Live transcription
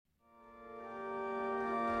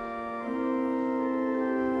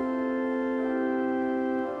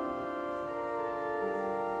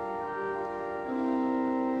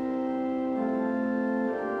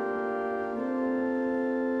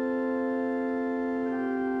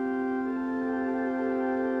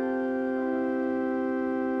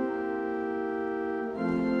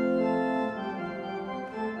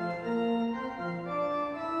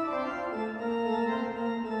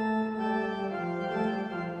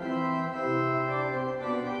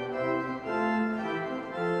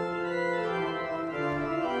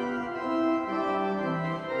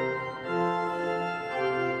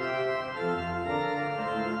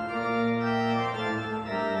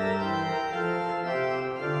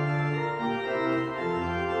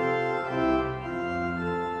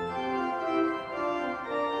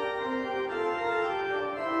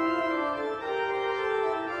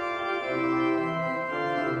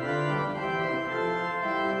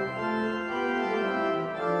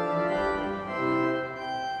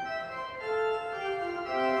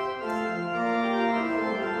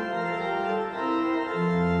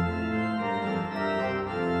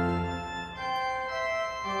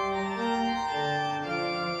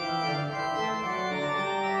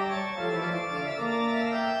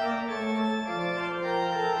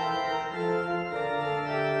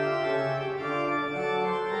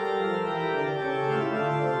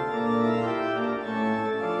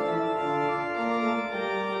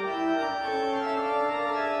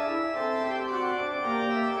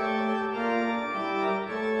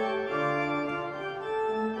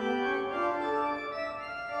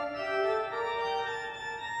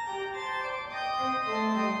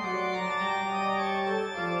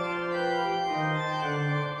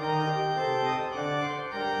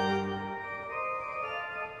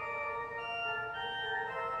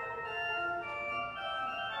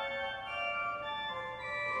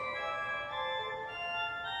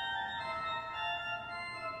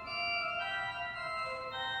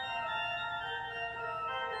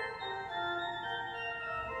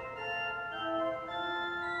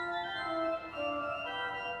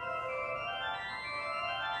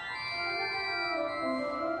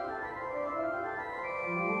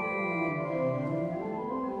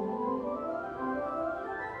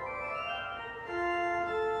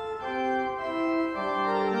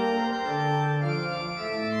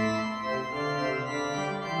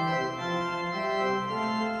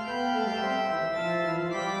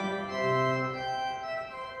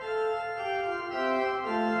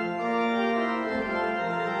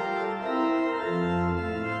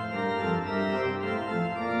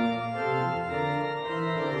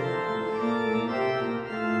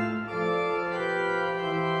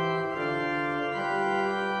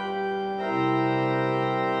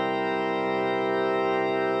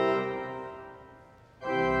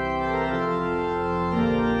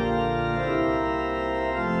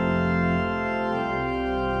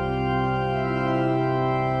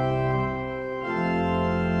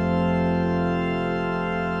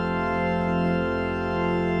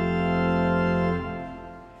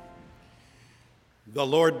The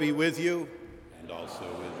Lord be with you, and also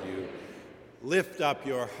with you. Lift up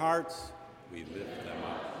your hearts. We lift them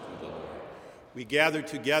up to the Lord. We gather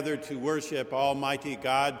together to worship Almighty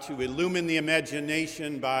God, to illumine the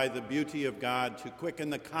imagination by the beauty of God, to quicken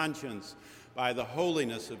the conscience by the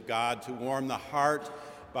holiness of God, to warm the heart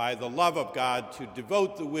by the love of God, to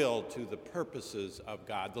devote the will to the purposes of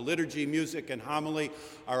God. The liturgy, music, and homily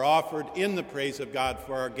are offered in the praise of God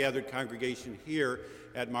for our gathered congregation here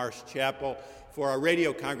at Marsh Chapel, for our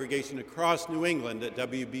radio congregation across New England at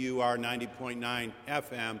WBUR 90.9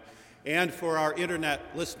 FM, and for our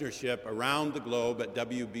internet listenership around the globe at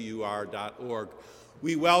WBUR.org.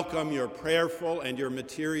 We welcome your prayerful and your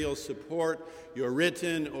material support, your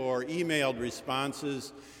written or emailed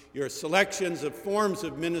responses, your selections of forms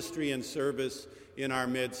of ministry and service in our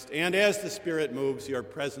midst, and as the Spirit moves, your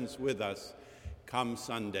presence with us come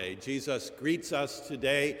Sunday. Jesus greets us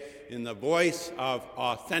today in the voice of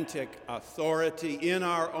authentic authority in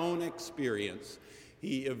our own experience.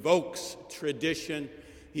 He evokes tradition,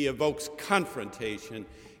 he evokes confrontation,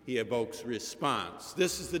 he evokes response.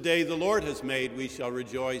 This is the day the Lord has made. We shall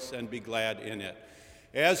rejoice and be glad in it.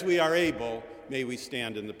 As we are able, may we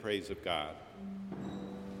stand in the praise of God.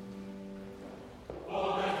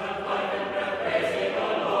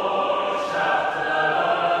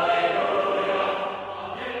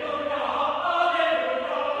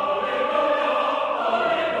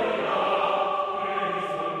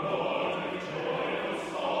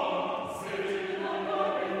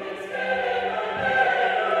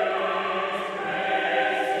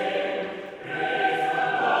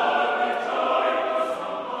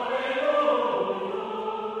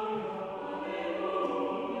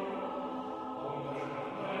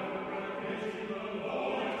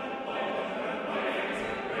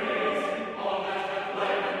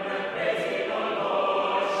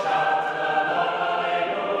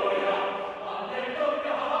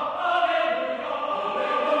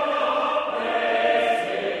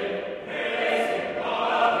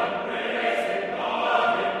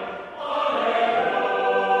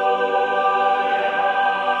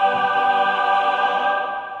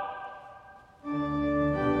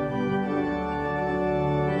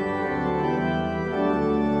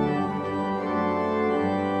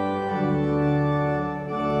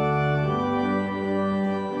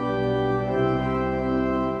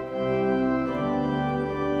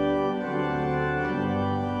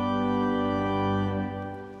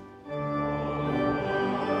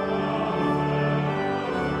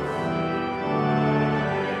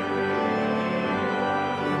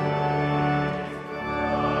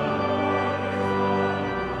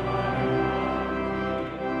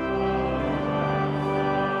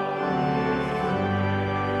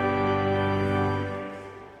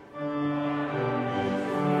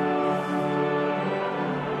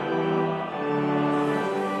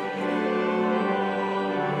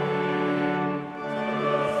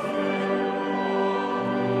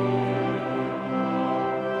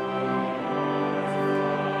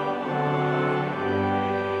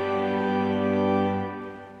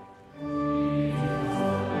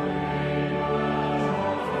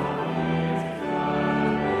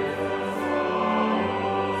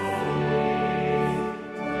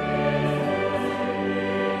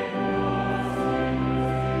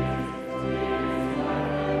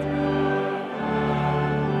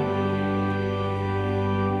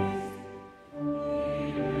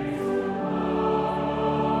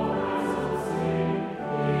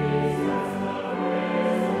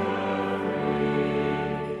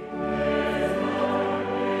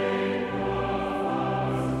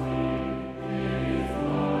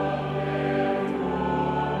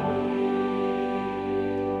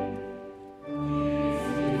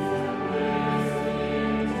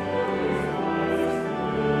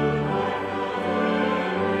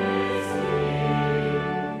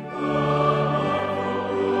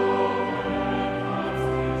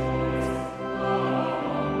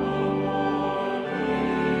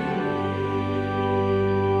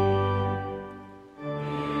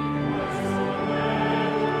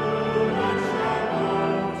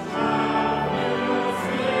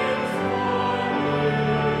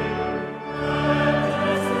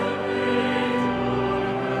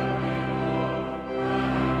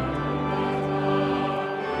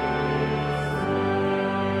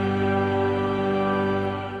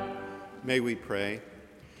 May we pray.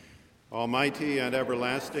 Almighty and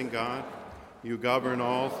everlasting God, you govern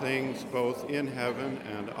all things both in heaven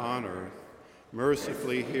and on earth.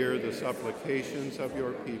 Mercifully hear the supplications of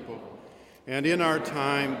your people, and in our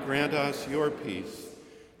time grant us your peace,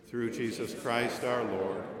 through Jesus Christ our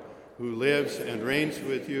Lord, who lives and reigns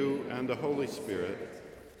with you and the Holy Spirit,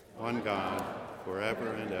 one God,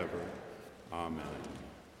 forever and ever. Amen.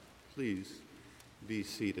 Please be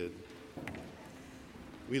seated.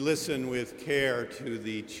 We listen with care to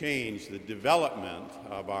the change, the development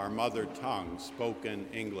of our mother tongue, spoken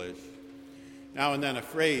English. Now and then a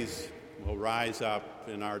phrase will rise up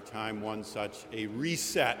in our time, one such, a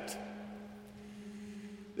reset.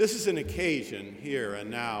 This is an occasion here and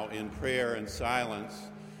now in prayer and silence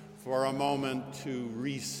for a moment to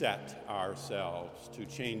reset ourselves, to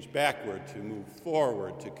change backward, to move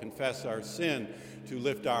forward, to confess our sin, to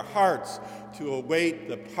lift our hearts, to await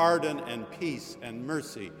the pardon and peace and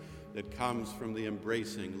mercy that comes from the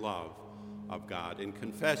embracing love of God. In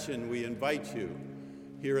confession, we invite you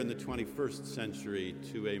here in the 21st century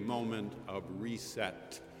to a moment of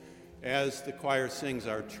reset. As the choir sings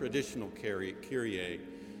our traditional Kyrie,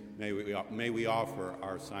 may we offer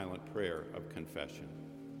our silent prayer of confession.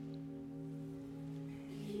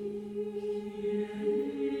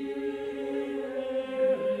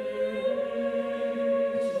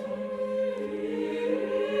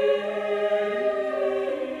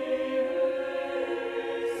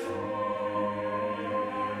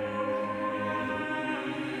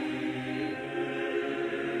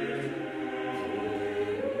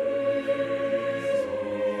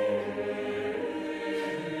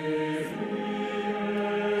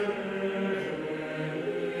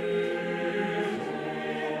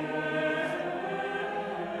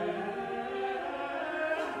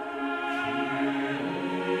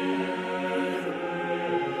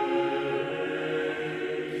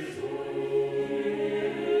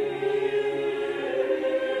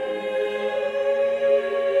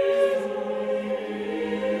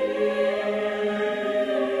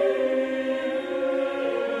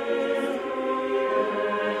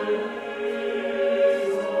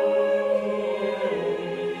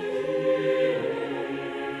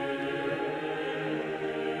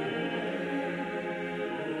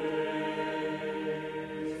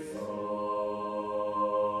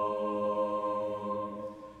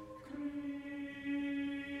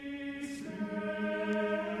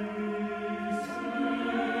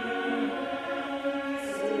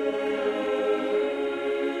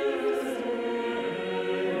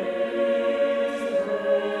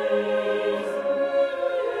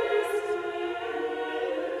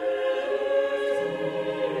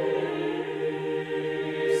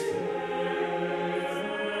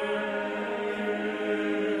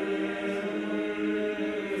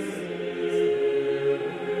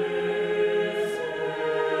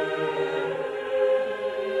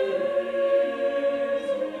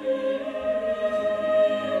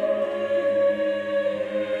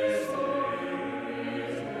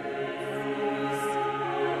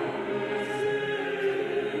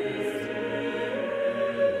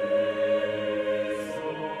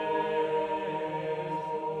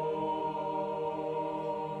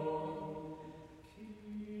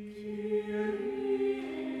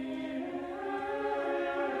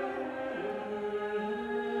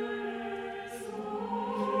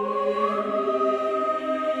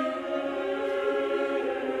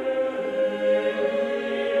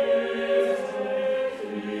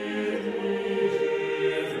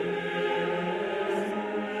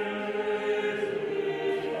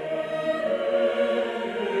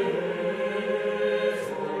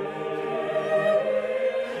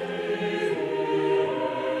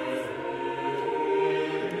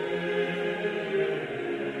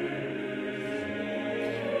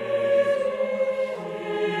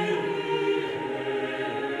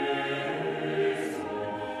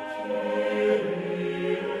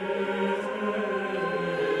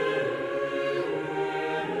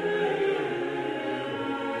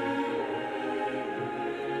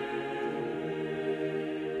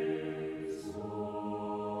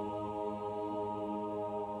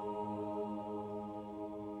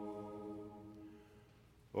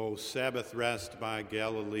 O Sabbath rest by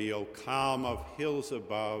Galilee, O calm of hills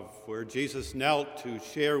above, where Jesus knelt to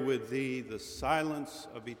share with thee the silence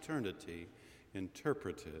of eternity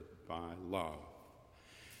interpreted by love.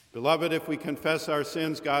 Beloved, if we confess our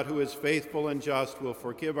sins, God, who is faithful and just, will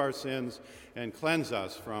forgive our sins and cleanse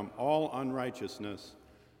us from all unrighteousness.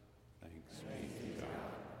 Thanks be to God.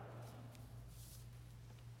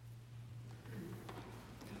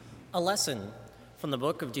 A lesson from the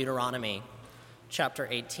book of Deuteronomy, chapter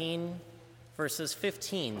 18, verses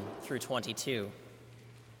 15 through 22.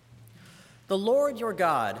 The Lord your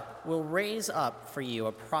God will raise up for you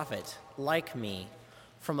a prophet like me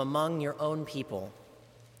from among your own people.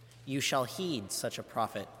 You shall heed such a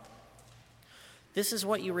prophet. This is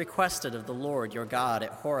what you requested of the Lord your God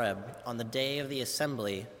at Horeb on the day of the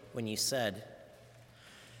assembly when you said,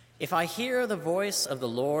 If I hear the voice of the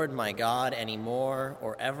Lord my God any more,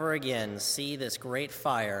 or ever again see this great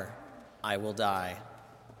fire, I will die."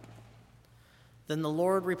 Then the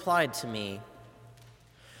Lord replied to me,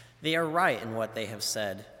 "They are right in what they have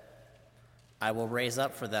said. I will raise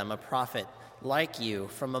up for them a prophet like you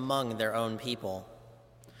from among their own people.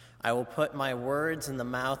 I will put my words in the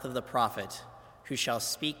mouth of the prophet, who shall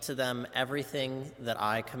speak to them everything that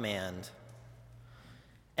I command.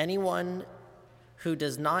 Anyone who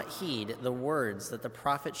does not heed the words that the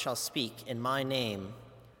prophet shall speak in my name,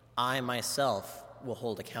 I myself will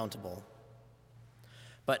hold accountable.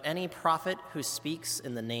 But any prophet who speaks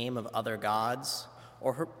in the name of other gods,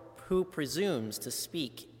 or who presumes to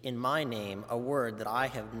speak in my name a word that I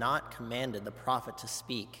have not commanded the prophet to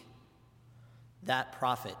speak, that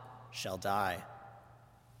prophet shall die.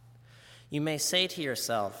 You may say to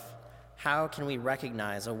yourself, 'How can we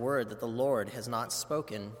recognize a word that the Lord has not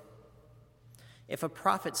spoken?' If a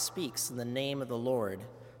prophet speaks in the name of the Lord,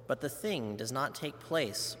 but the thing does not take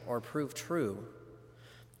place or prove true,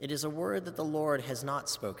 it is a word that the Lord has not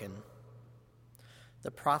spoken.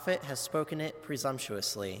 The prophet has spoken it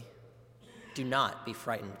presumptuously. Do not be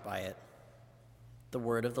frightened by it." The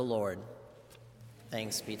word of the Lord.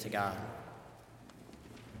 Thanks be to God.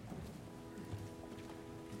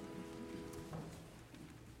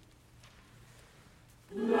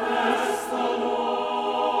 Bless the Lord.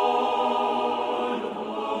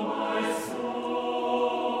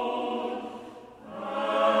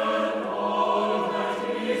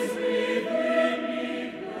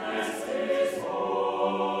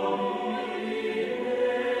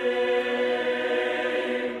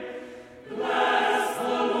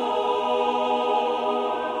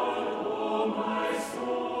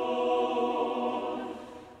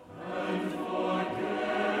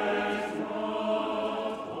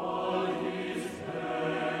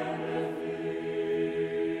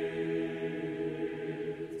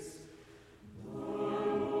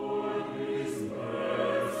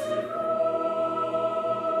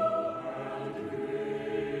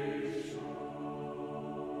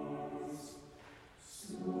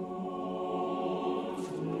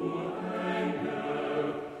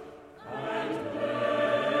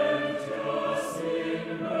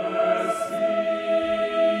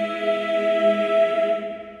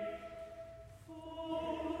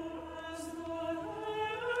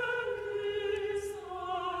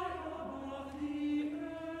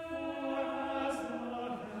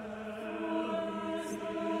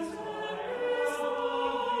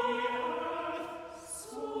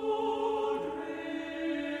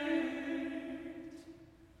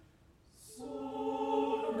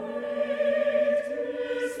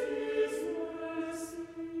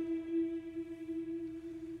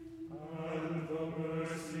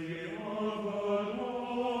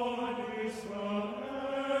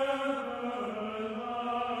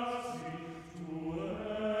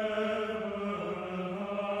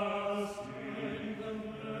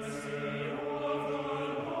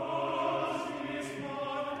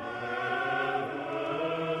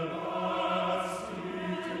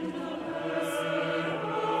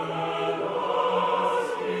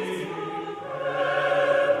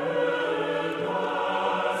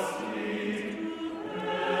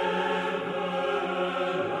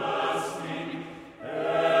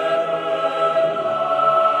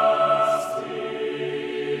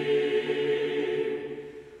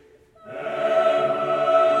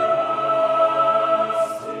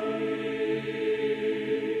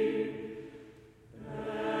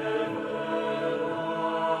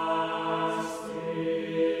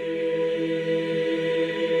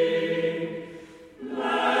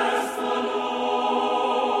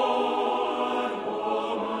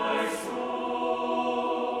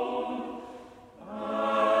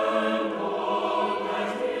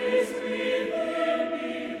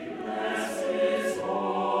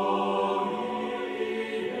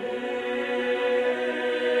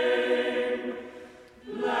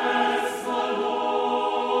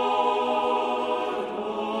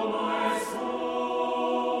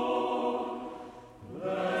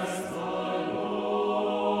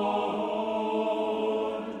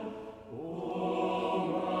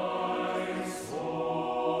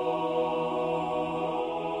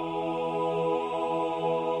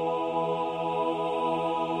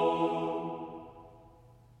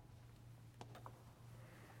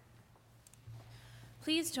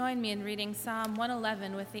 Please join me in reading Psalm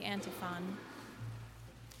 111 with the antiphon.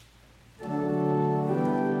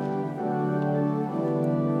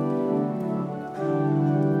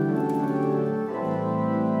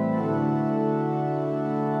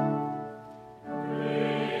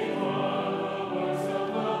 Great are the works of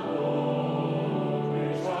the Lord,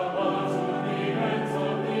 which are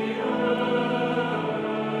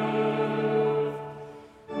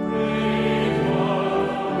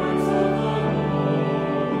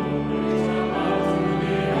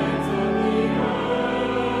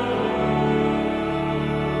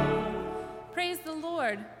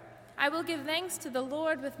I will give thanks to the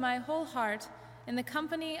Lord with my whole heart, in the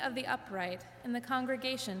company of the upright, in the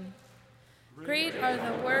congregation. Great are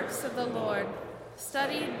the works of the Lord,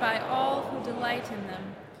 studied by all who delight in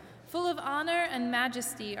them. Full of honor and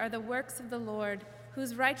majesty are the works of the Lord,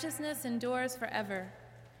 whose righteousness endures forever.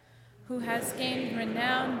 Who has gained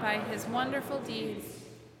renown by his wonderful deeds.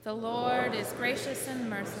 The Lord is gracious and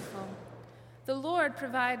merciful. The Lord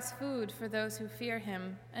provides food for those who fear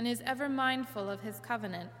him, and is ever mindful of his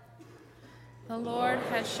covenant. The Lord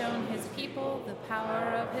has shown his people the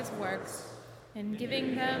power of his works, in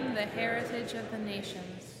giving them the heritage of the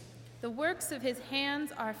nations. The works of his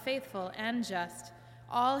hands are faithful and just.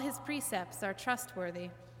 All his precepts are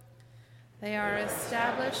trustworthy. They are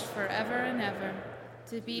established forever and ever,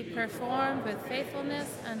 to be performed with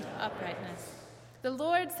faithfulness and uprightness. The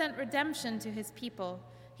Lord sent redemption to his people.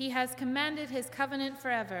 He has commanded his covenant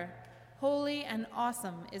forever. Holy and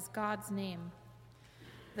awesome is God's name.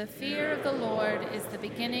 The fear of the Lord is the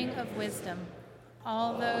beginning of wisdom.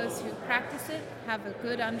 All those who practice it have a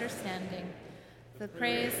good understanding. The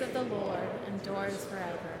praise of the Lord endures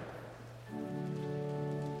forever.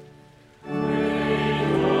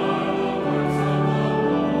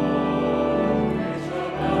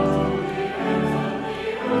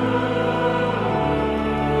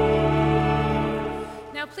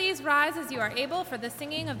 Please rise as you are able for the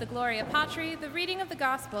singing of the Gloria Patri, the reading of the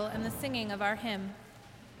Gospel, and the singing of our hymn.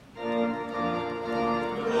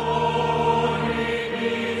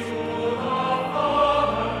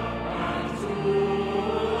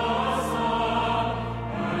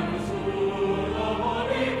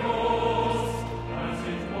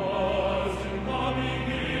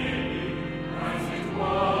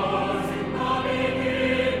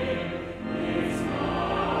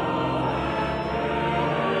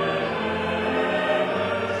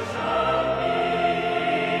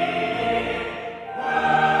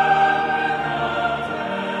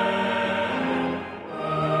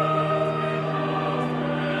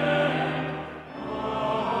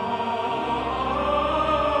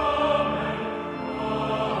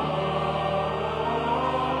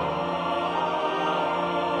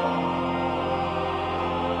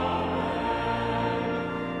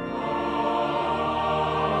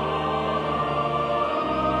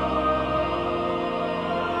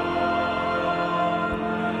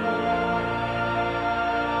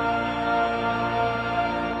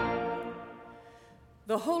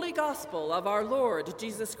 The Holy Gospel of our Lord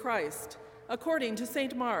Jesus Christ, according to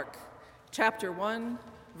St. Mark, chapter 1,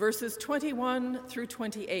 verses 21 through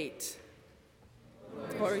 28.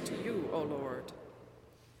 Glory to you, O Lord.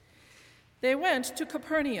 They went to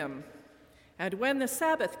Capernaum, and when the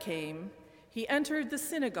Sabbath came, he entered the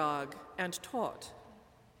synagogue and taught.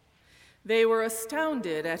 They were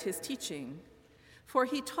astounded at his teaching, for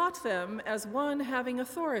he taught them as one having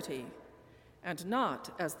authority, and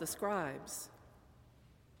not as the scribes.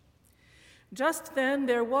 Just then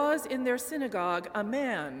there was in their synagogue a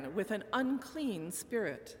man with an unclean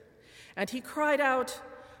spirit, and he cried out,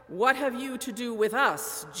 "What have you to do with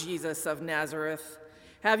us, Jesus of Nazareth?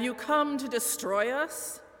 Have you come to destroy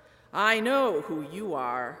us? I know who you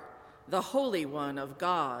are, the Holy One of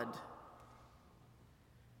God."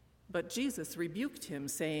 But Jesus rebuked him,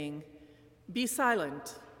 saying, "Be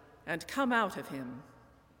silent and come out of him."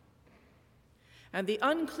 And the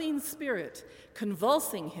unclean spirit,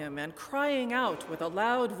 convulsing him and crying out with a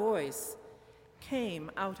loud voice,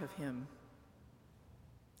 came out of him.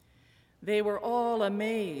 They were all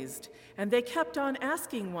amazed, and they kept on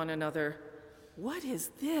asking one another, "What is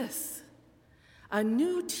this? A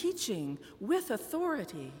new teaching with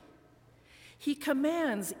authority. He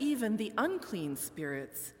commands even the unclean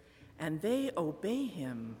spirits, and they obey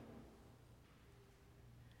him."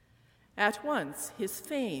 At once his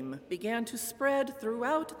fame began to spread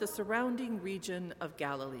throughout the surrounding region of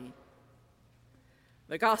Galilee.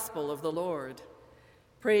 The Gospel of the Lord.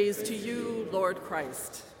 Praise to you, Lord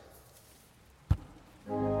Christ.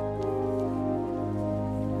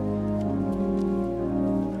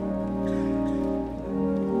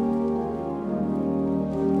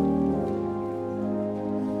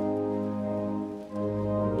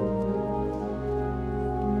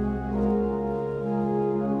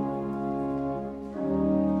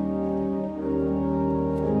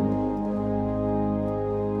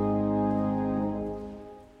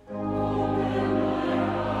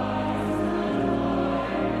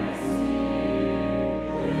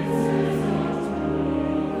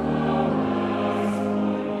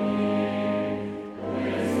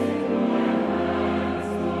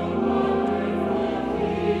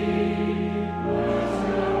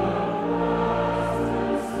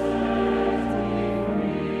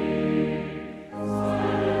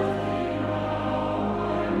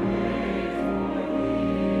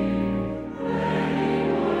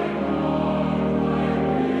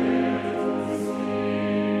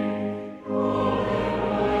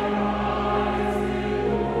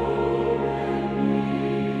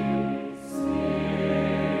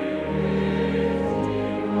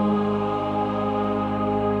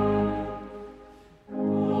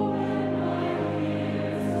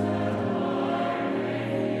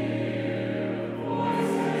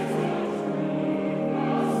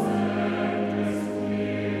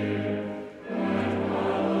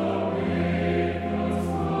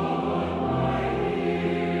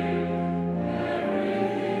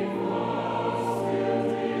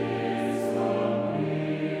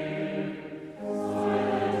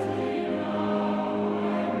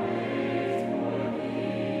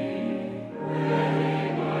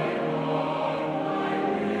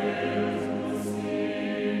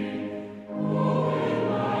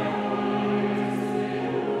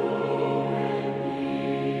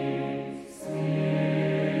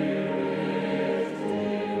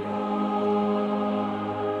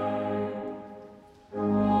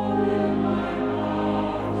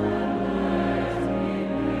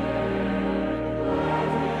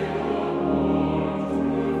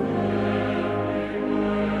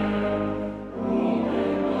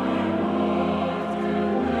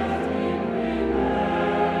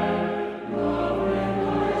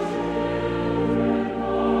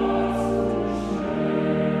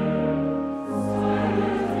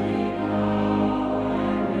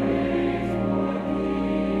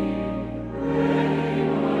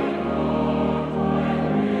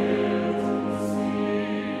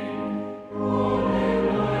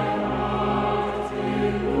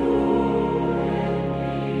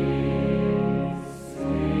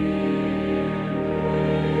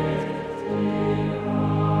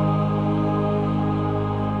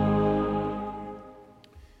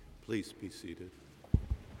 Please be seated.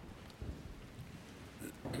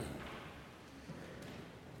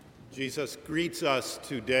 Jesus greets us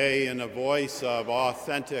today in a voice of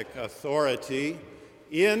authentic authority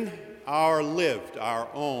in our lived, our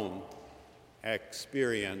own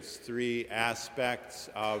experience. Three aspects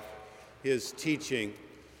of his teaching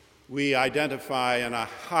we identify and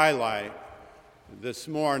highlight this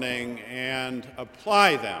morning and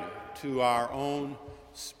apply them to our own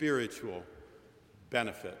spiritual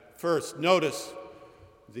benefit. First, notice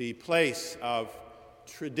the place of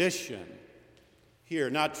tradition.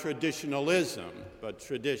 Here, not traditionalism, but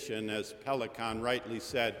tradition, as Pelikan rightly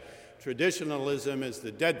said. Traditionalism is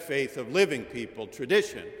the dead faith of living people.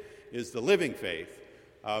 Tradition is the living faith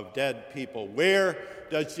of dead people. Where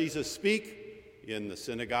does Jesus speak? In the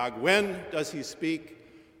synagogue. When does he speak?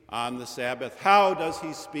 On the Sabbath. How does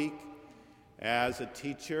he speak? As a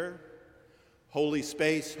teacher. Holy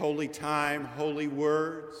space, holy time, holy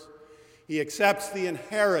words. He accepts the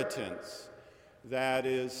inheritance that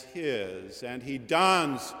is his, and he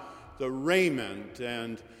dons the raiment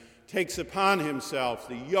and takes upon himself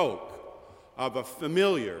the yoke of a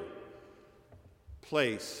familiar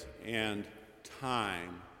place and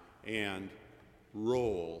time and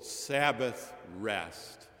role. Sabbath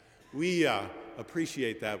rest. We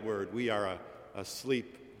appreciate that word. We are a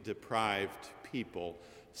sleep-deprived people,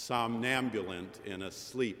 somnambulant in a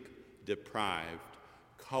sleep-deprived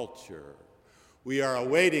culture. We are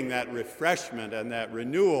awaiting that refreshment and that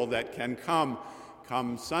renewal that can come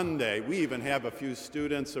Sunday. We even have a few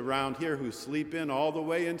students around here who sleep in all the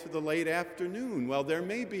way into the late afternoon. Well, there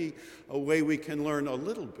may be a way we can learn a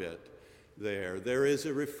little bit there. There is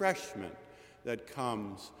a refreshment that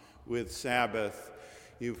comes with Sabbath.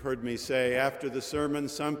 You've heard me say after the sermon,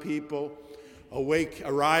 some people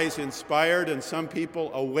arise inspired, and some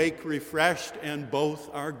people awake refreshed, and both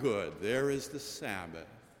are good. There is the Sabbath.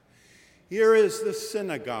 Here is the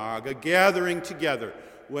synagogue, a gathering together.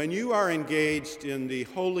 When you are engaged in the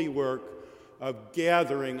holy work of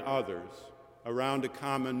gathering others around a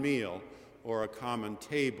common meal or a common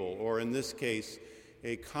table, or in this case,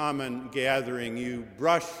 a common gathering, you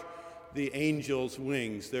brush the angel's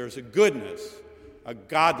wings. There's a goodness, a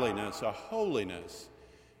godliness, a holiness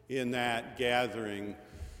in that gathering.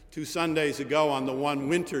 2 Sundays ago, on the one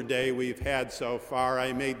winter day we've had so far,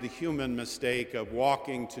 I made the human mistake of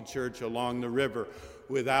walking to church along the river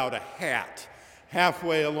without a hat.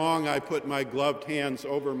 Halfway along, I put my gloved hands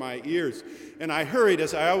over my ears, and I hurried,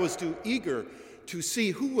 as I always do, eager to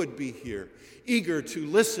see who would be here, eager to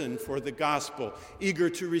listen for the gospel, eager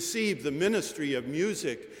to receive the ministry of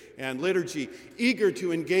music and liturgy, eager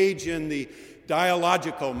to engage in the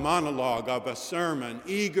dialogical monologue of a sermon,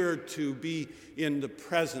 eager to be in the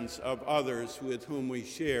presence of others with whom we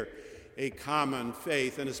share a common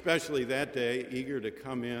faith, and especially that day, eager to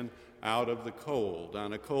come in out of the cold.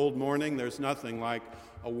 On a cold morning, there's nothing like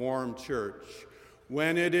a warm church.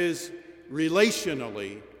 When it is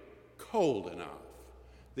relationally cold enough,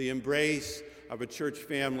 the embrace of a church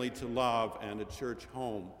family to love and a church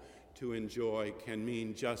home to enjoy can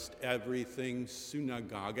mean just everything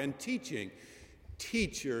synagogue. And teaching.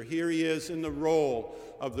 Teacher, here he is in the role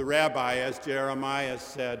of the rabbi, as Jeremiah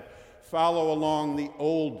said, follow along the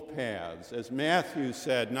old paths. As Matthew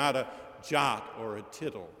said, not a jot or a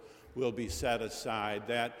tittle will be set aside.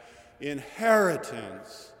 That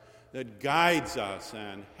inheritance that guides us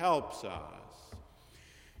and helps us.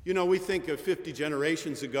 You know, we think of 50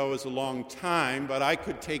 generations ago as a long time, but I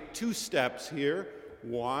could take 2 steps here.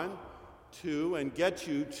 1, 2, and get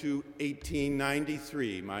you to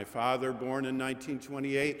 1893. My father born in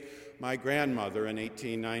 1928, my grandmother in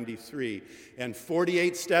 1893. And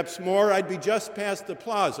 48 steps more, I'd be just past the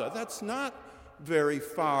plaza. That's not very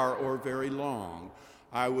far or very long.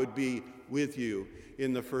 I would be with you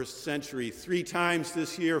in the first century. 3 times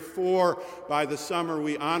this year, 4 by the summer,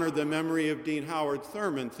 we honor the memory of Dean Howard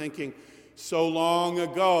Thurman, thinking so long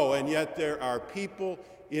ago, and yet there are people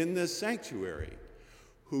in this sanctuary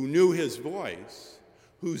who knew his voice,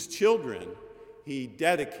 whose children he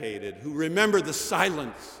dedicated, who remember the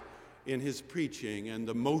silence in his preaching and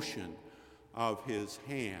the motion of his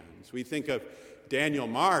hands. We think of Daniel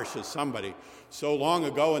Marsh as somebody so long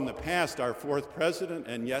ago in the past, our 4th president,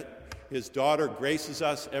 and yet his daughter graces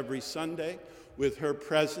us every Sunday with her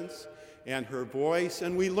presence and her voice.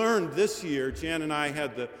 And we learned this year, Jan and I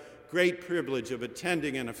had the great privilege of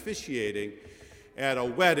attending and officiating at a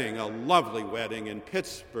wedding, a lovely wedding in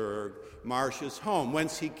Pittsburgh, Marsh's home,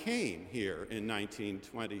 whence he came here in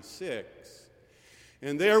 1926.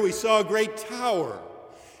 And there we saw a great tower.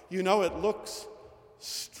 You know, it looks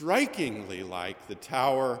strikingly like the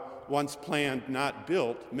tower once planned, not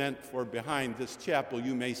built, meant for behind this chapel.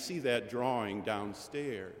 You may see that drawing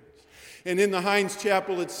downstairs. And in the Hines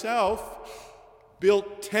Chapel itself,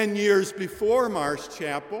 built 10 years before Marsh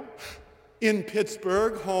Chapel, in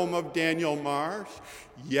Pittsburgh, home of Daniel Marsh.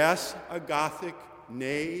 Yes, a Gothic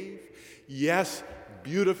nave. Yes,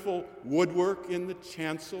 beautiful woodwork in the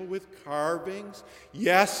chancel with carvings.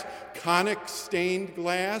 Yes, conic stained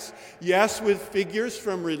glass. Yes, with figures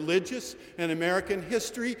from religious and American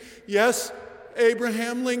history. Yes,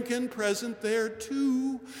 Abraham Lincoln present there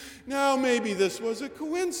too. Now, maybe this was a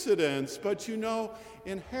coincidence, but you know,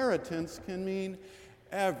 inheritance can mean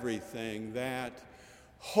everything. That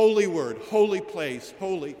holy word, holy place,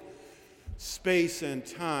 holy space and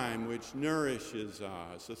time which nourishes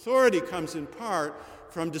us. Authority comes in part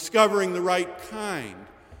from discovering the right kind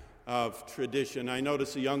of tradition. I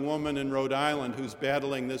notice a young woman in Rhode Island who's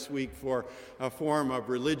battling this week for a form of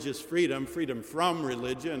religious freedom, freedom from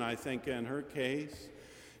religion, I think in her case.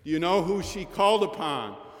 Do you know who she called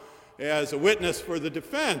upon as a witness for the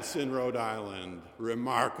defense in Rhode Island?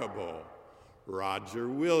 Remarkable. Roger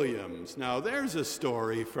Williams. Now, there's a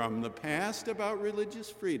story from the past about religious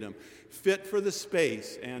freedom, fit for the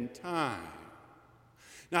space and time.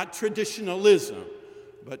 Not traditionalism,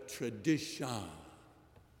 but tradition.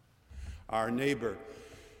 Our neighbor,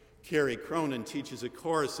 Carrie Cronin, teaches a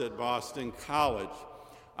course at Boston College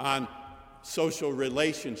on social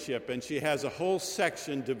relationship, and she has a whole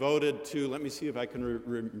section devoted to, let me see if I can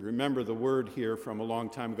remember the word here from a long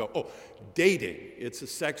time ago. Oh, dating. It's a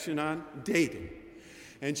section on dating.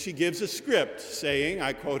 And she gives a script saying,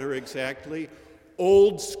 I quote her exactly,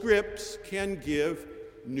 old scripts can give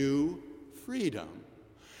new freedom.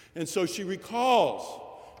 And so she recalls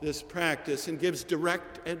this practice and gives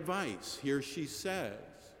direct advice. Here she says,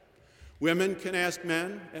 women can ask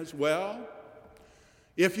men as well.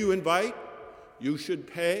 If you invite, you should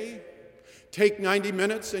pay. Take 90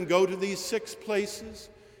 minutes and go to these 6 places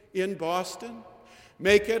in Boston.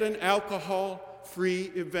 Make it an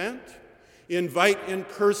alcohol-free event. Invite in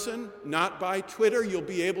person, not by Twitter. You'll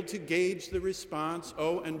be able to gauge the response.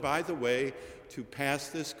 Oh, and by the way, to pass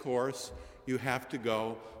this course, you have to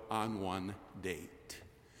go on one date.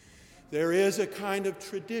 There is a kind of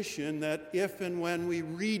tradition that if and when we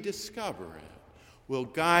rediscover it, will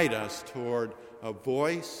guide us toward a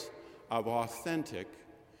voice of authentic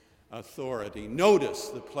authority. Notice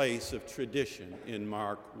the place of tradition in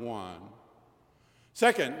Mark 1.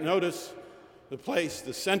 Second, notice the place,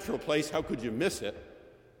 the central place, how could you miss it,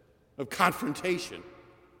 of confrontation,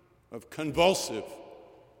 of convulsive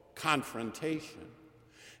confrontation.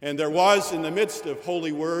 And there was, in the midst of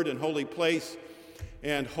holy word and holy place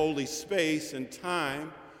and holy space and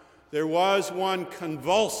time, there was one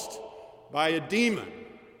convulsed by a demon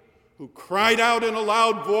who cried out in a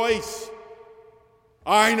loud voice,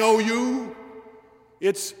 I know you.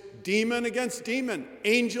 It's demon against demon,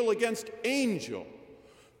 angel against angel,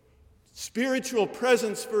 spiritual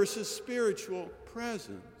presence versus spiritual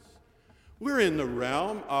presence. We're in the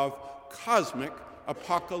realm of cosmic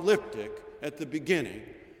apocalyptic at the beginning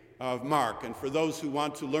of Mark. And for those who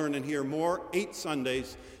want to learn and hear more, 8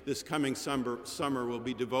 Sundays this coming summer will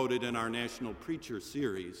be devoted in our National Preacher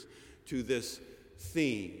series to this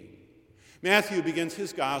theme. Matthew begins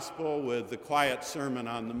his gospel with the quiet Sermon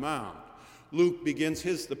on the Mount. Luke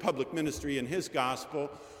begins the public ministry in his gospel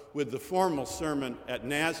with the formal sermon at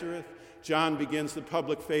Nazareth. John begins the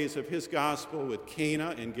public phase of his gospel with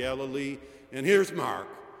Cana in Galilee. And here's Mark,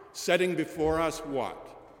 setting before us what?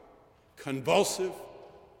 Convulsive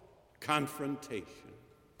confrontation.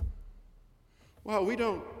 Well, we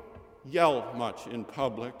don't yell much in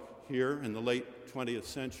public here in the late 20th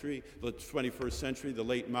century, the 21st century, the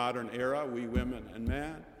late modern era, we women and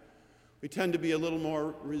men. We tend to be a little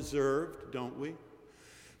more reserved, don't we?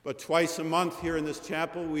 But twice a month here in this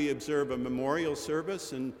chapel, we observe a memorial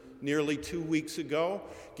service, and nearly 2 weeks ago,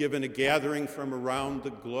 given a gathering from around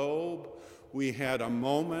the globe, we had a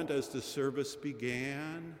moment as the service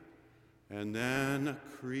began, and then a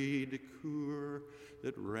cri de coeur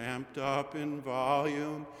that ramped up in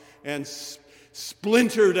volume and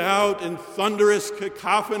splintered out in thunderous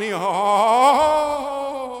cacophony. Oh!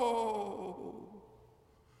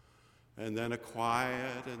 And then a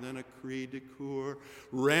quiet, and then a cri de coeur,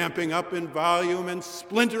 ramping up in volume and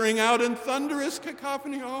splintering out in thunderous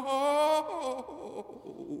cacophony. Oh!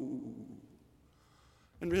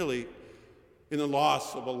 And really, in the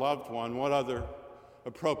loss of a loved one, what other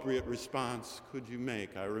appropriate response could you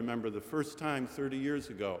make? I remember the first time 30 years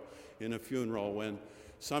ago in a funeral when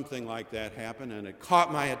something like that happened, and it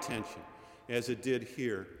caught my attention, as it did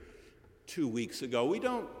here 2 weeks ago. We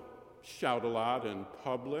don't shout a lot in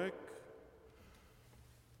public.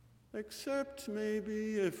 Except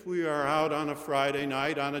maybe if we are out on a Friday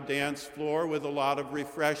night on a dance floor with a lot of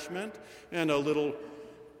refreshment and a little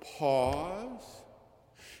pause.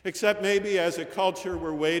 Except maybe as a culture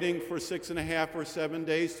we're waiting for 6.5 or 7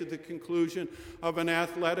 days to the conclusion of an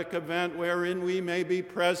athletic event wherein we may be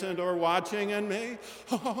present or watching and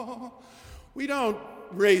we don't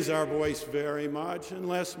raise our voice very much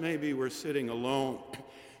unless maybe we're sitting alone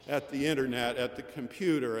at the internet, at the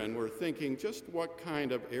computer, and we're thinking, just what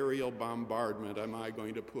kind of aerial bombardment am I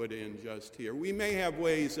going to put in just here? We may have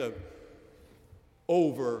ways of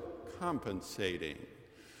overcompensating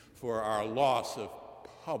for our loss of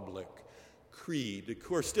public creed. Of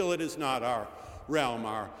course, still it is not our realm,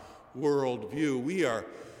 our worldview. We are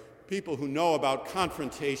people who know about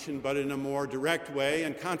confrontation, but in a more direct way,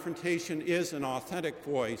 and confrontation is an authentic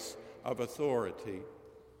voice of authority.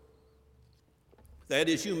 That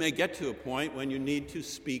is, you may get to a point when you need to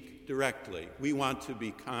speak directly. We want to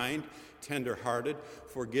be kind, tender-hearted,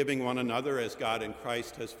 forgiving one another as God in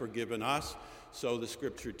Christ has forgiven us. So the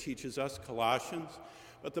Scripture teaches us, Colossians.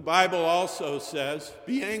 But the Bible also says,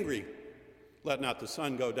 be angry. Let not the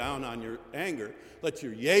sun go down on your anger. Let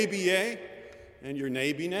your yea be yea and your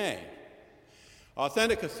nay be nay.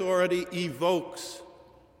 Authentic authority evokes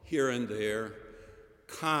here and there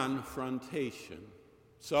confrontation.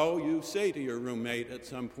 So you say to your roommate at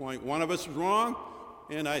some point, one of us is wrong,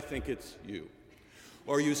 and I think it's you.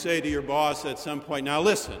 Or you say to your boss at some point, now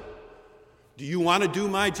listen, do you want to do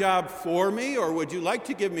my job for me, or would you like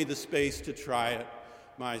to give me the space to try it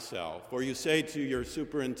myself? Or you say to your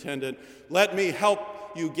superintendent, let me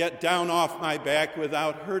help you get down off my back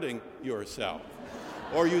without hurting yourself.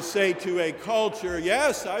 Or you say to a culture,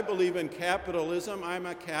 yes, I believe in capitalism, I'm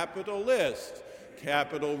a capitalist.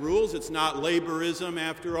 Capital rules, it's not laborism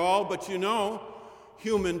after all, but you know,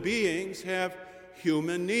 human beings have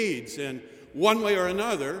human needs, and one way or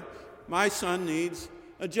another, my son needs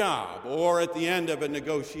a job. Or at the end of a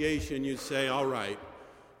negotiation, you say, all right,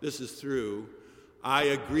 this is through. I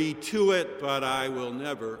agree to it, but I will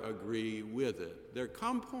never agree with it. There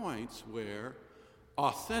come points where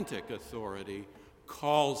authentic authority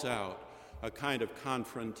calls out a kind of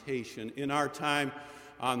confrontation. In our time,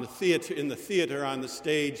 in the theater, on the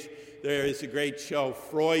stage, there is a great show,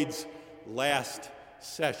 Freud's Last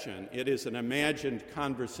Session. It is an imagined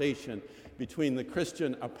conversation between the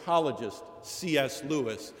Christian apologist C.S.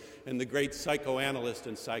 Lewis and the great psychoanalyst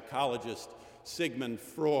and psychologist Sigmund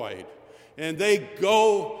Freud. And they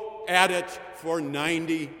go at it for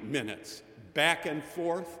 90 minutes, back and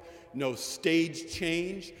forth, no stage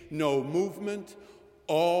change, no movement,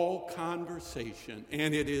 all conversation,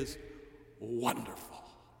 and it is wonderful.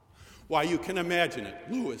 Why, you can imagine it.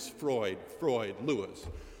 Lewis, Freud, Lewis.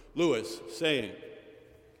 Lewis saying,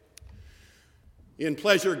 in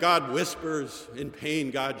pleasure God whispers, in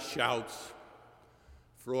pain God shouts.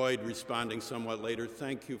 Freud responding somewhat later,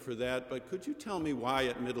 thank you for that, but could you tell me why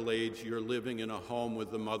at middle age you're living in a home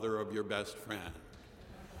with the mother of your best friend?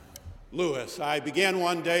 Lewis, I began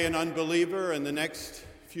one day an unbeliever, and the next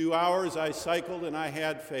few hours I cycled and I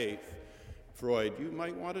had faith. Freud, you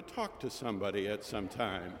might want to talk to somebody at some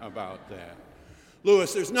time about that.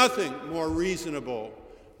 Lewis, there's nothing more reasonable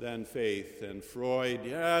than faith. And Freud,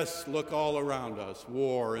 yes, look all around us,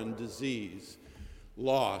 war and disease,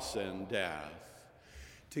 loss and death.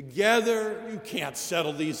 Together, you can't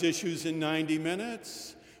settle these issues in 90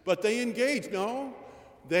 minutes, but they engage, no,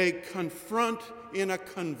 they confront in a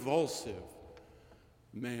convulsive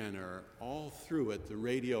manner. All through it, the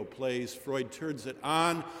radio plays, Freud turns it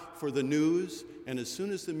on for the news, and as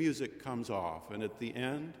soon as the music comes off, and at the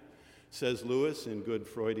end, says Lewis in good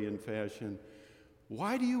Freudian fashion,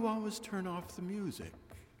 why do you always turn off the music?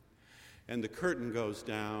 And the curtain goes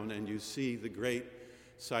down, and you see the great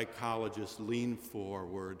psychologist lean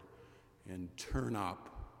forward and turn up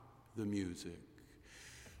the music.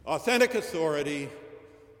 Authentic authority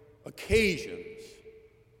occasions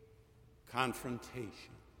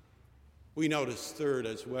confrontation. We notice third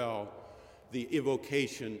as well, the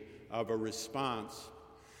evocation of a response.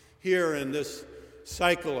 Here in this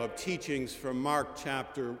cycle of teachings from Mark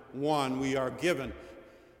chapter 1, we are given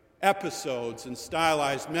episodes and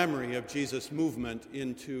stylized memory of Jesus' movement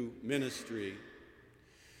into ministry.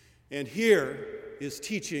 And here his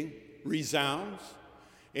teaching resounds,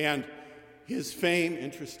 and his fame,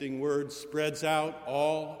 interesting word, spreads out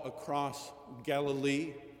all across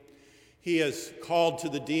Galilee. He has called to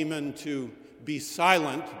the demon to be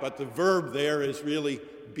silent, but the verb there is really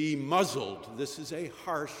be muzzled. This is a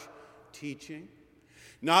harsh teaching.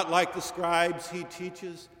 Not like the scribes, he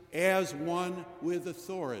teaches as one with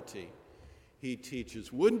authority. He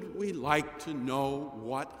teaches. Wouldn't we like to know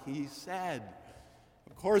what he said?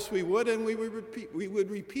 Of course we would, and we would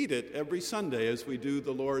repeat it every Sunday as we do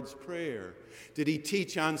the Lord's Prayer. Did he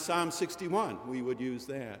teach on Psalm 61? We would use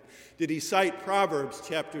that. Did he cite Proverbs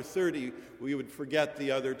chapter 30? We would forget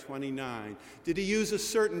the other 29. Did he use a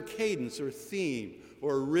certain cadence or theme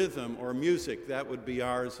or rhythm or music? That would be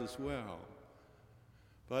ours as well.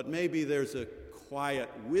 But maybe there's a quiet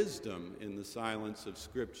wisdom in the silence of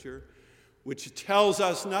Scripture which tells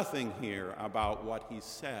us nothing here about what he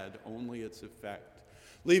said, only its effect,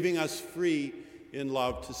 leaving us free in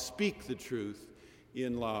love to speak the truth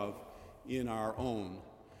in love in our own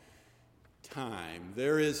time.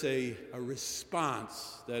 There is a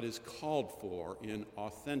response that is called for in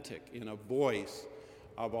a voice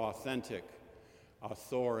of authentic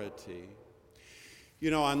authority. You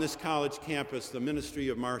know, on this college campus, the ministry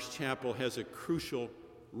of Marsh Chapel has a crucial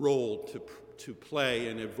role to play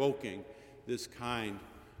in evoking this kind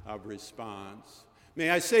of response. May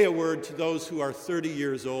I say a word to those who are 30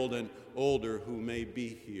 years old and older who may be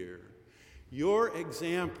here. Your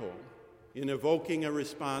example in evoking a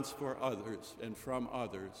response for others and from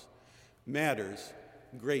others matters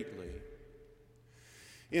greatly.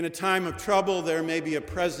 In a time of trouble, there may be a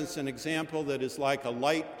presence and example that is like a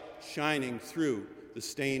light shining through the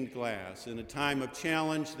stained glass. In a time of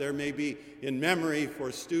challenge, there may be in memory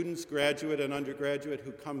for students, graduate and undergraduate,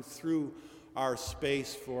 who come through our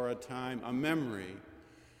space for a time, a memory.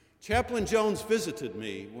 Chaplain Jones visited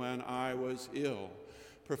me when I was ill.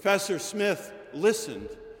 Professor Smith listened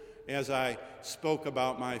as I spoke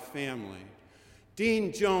about my family.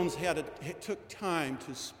 Dean Jones took time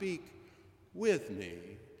to speak with me.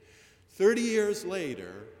 30 years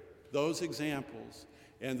later, those examples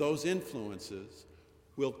and those influences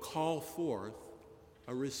will call forth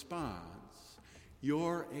a response.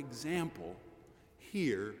 Your example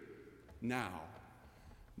here now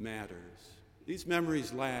matters. These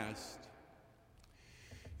memories last.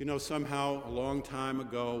 You know, somehow, a long time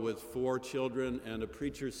ago, with 4 children and a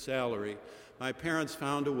preacher's salary, my parents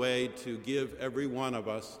found a way to give every one of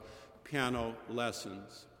us piano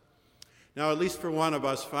lessons. Now, at least for one of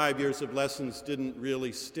us, 5 years of lessons didn't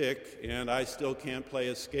really stick, and I still can't play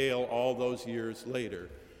a scale all those years later.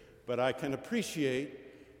 But I can appreciate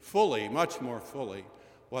fully, much more fully,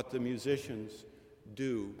 what the musicians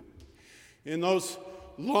do. In those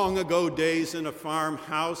long ago days in a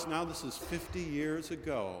farmhouse, now this is 50 years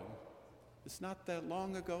ago. It's not that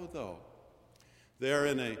long ago, though. There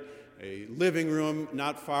in a living room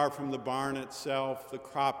not far from the barn itself, the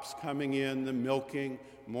crops coming in, the milking,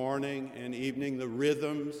 morning and evening, the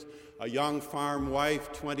rhythms, a young farm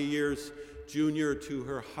wife, 20 years junior to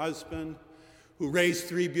her husband, who raised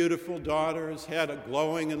 3 beautiful daughters, had a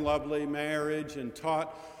glowing and lovely marriage, and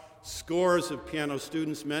taught scores of piano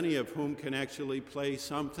students, many of whom can actually play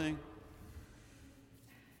something.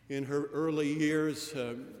 In her early years,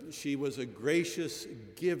 she was a gracious,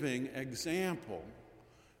 giving example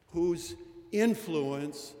whose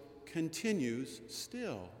influence continues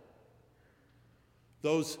still.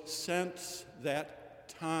 Those scents, that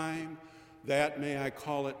time, that, may I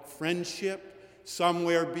call it, friendship,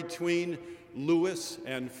 somewhere between Lewis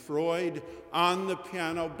and Freud on the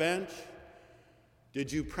piano bench.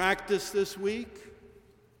 Did you practice this week?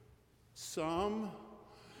 Some?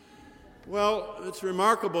 Well, it's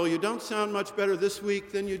remarkable. You don't sound much better this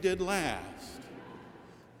week than you did last.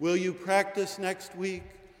 Will you practice next week?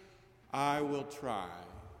 I will try.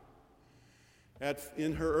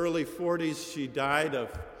 In her early 40s, she died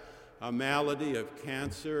of a malady of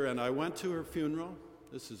cancer, and I went to her funeral.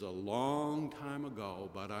 This is a long time ago,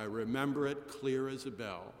 but I remember it clear as a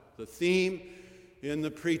bell. The theme in the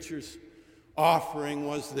preacher's offering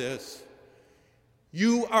was this: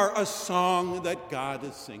 you are a song that God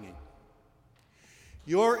is singing.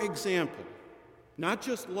 Your example, not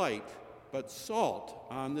just light, but salt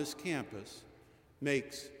on this campus,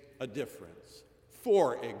 makes a difference.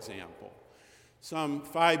 For example, some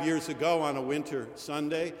 5 years ago on a winter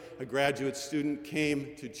Sunday, a graduate student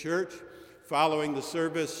came to church. Following the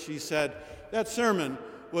service, she said, "That sermon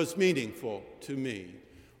was meaningful to me."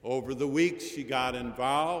 Over the weeks, she got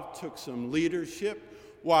involved, took some leadership.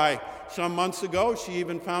 Why, some months ago, she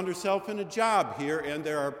even found herself in a job here, and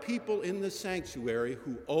there are people in the sanctuary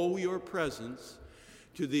who owe your presence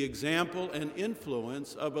to the example and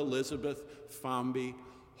influence of Elizabeth Fomby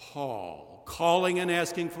Hall, calling and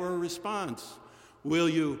asking for a response. Will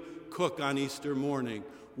you cook on Easter morning?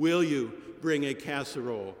 Will you bring a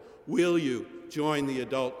casserole? Will you join the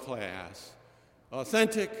adult class?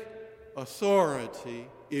 Authentic authority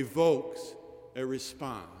evokes a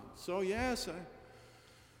response. So yes,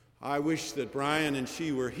 I wish that Brian and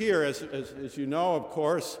she were here. As you know, of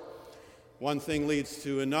course, one thing leads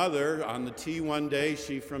to another. On the tea one day,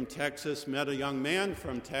 she from Texas met a young man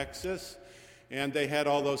from Texas, and they had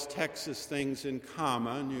all those Texas things in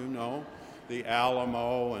common, you know, the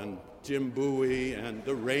Alamo and Jim Bowie and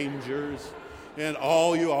the Rangers and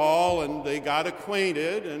and they got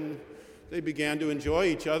acquainted and they began to enjoy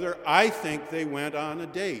each other. I think they went on a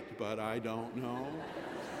date, but I don't know.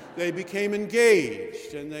 They became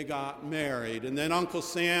engaged and they got married. And then Uncle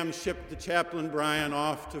Sam shipped the Chaplain Brian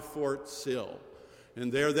off to Fort Sill.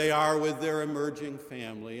 And there they are with their emerging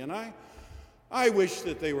family. And I wish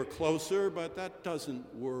that they were closer, but that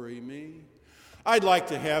doesn't worry me. I'd like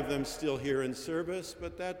to have them still here in service,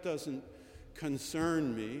 but that doesn't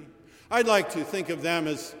concern me. I'd like to think of them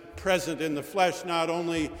as present in the flesh, not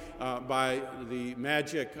only by the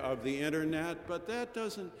magic of the internet, but that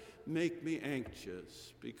doesn't make me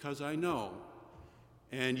anxious, because I know,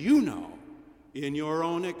 and you know, in your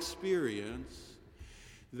own experience,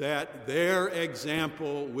 that their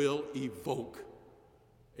example will evoke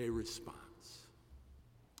a response.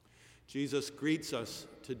 Jesus greets us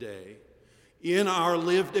today in our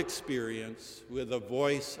lived experience with a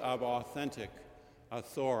voice of authentic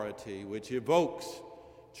authority, which evokes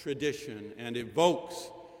tradition and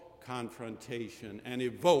evokes confrontation and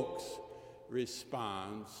evokes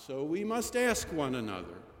response. So we must ask one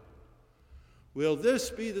another, will this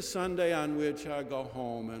be the Sunday on which I go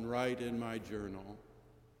home and write in my journal,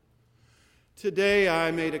 today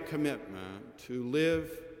I made a commitment to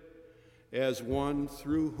live as one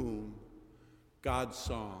through whom God's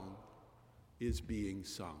song is being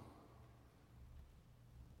sung.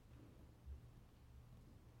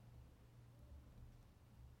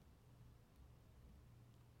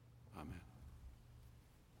 Amen.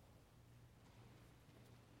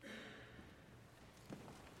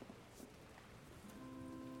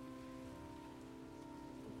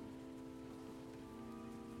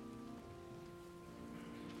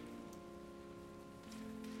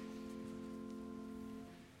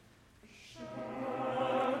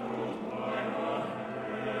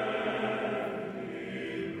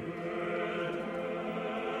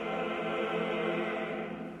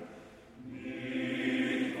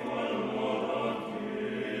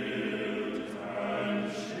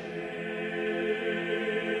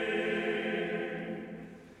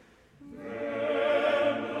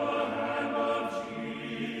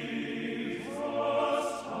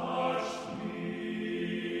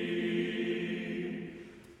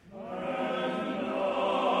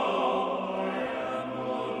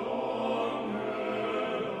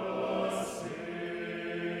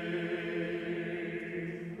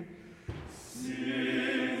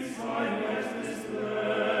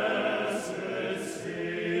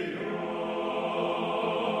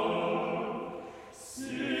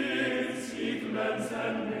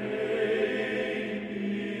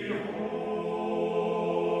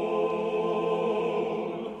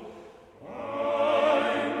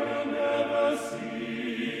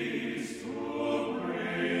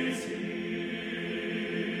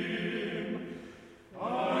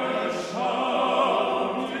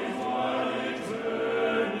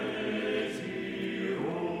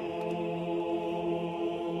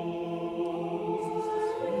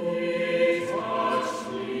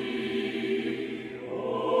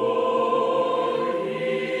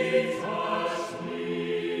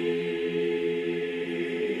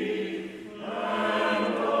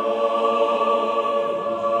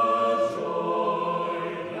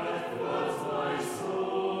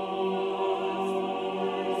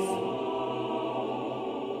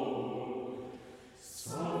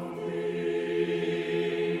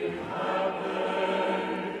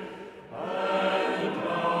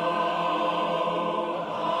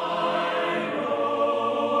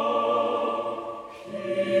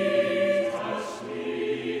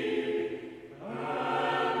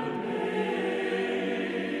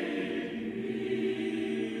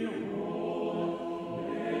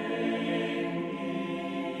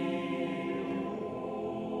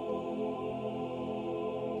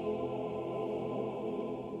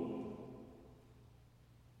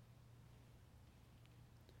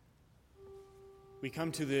 We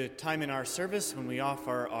come to the time in our service when we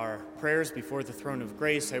offer our prayers before the throne of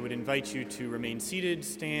grace. I would invite you to remain seated,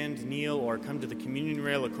 stand, kneel, or come to the communion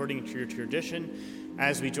rail according to your tradition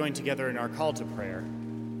as we join together in our call to prayer.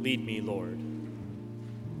 Lead me, Lord.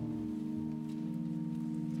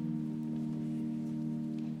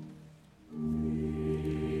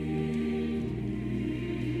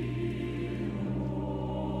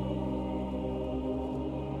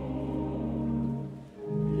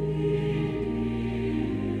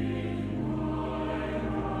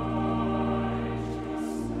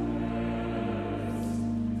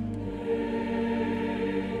 Amen.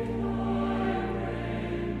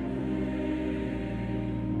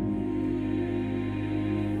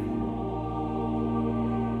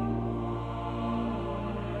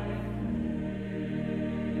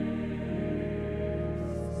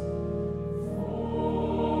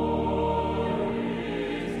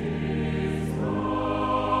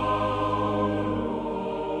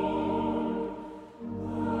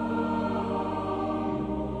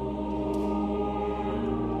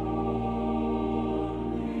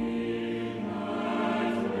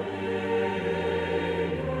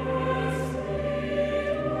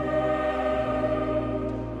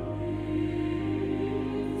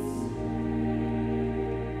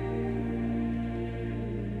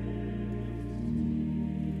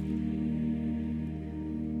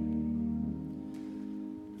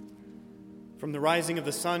 From the rising of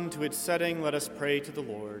the sun to its setting, let us pray to the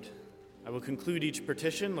Lord. I will conclude each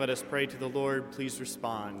petition. Let us pray to the Lord. Please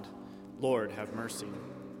respond. Lord, have mercy.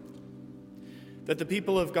 That the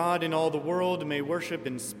people of God in all the world may worship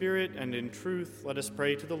in spirit and in truth, let us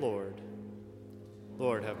pray to the Lord.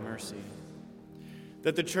 Lord, have mercy.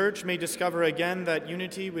 That the church may discover again that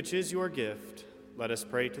unity which is your gift, let us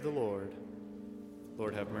pray to the Lord.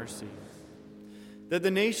 Lord, have mercy. That the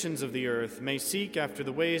nations of the earth may seek after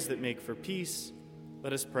the ways that make for peace,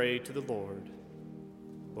 let us pray to the Lord.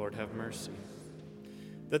 Lord, have mercy.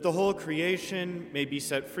 That the whole creation may be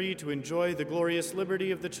set free to enjoy the glorious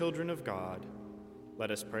liberty of the children of God,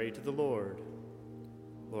 let us pray to the Lord.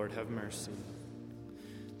 Lord, have mercy.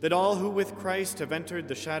 That all who with Christ have entered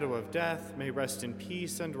the shadow of death may rest in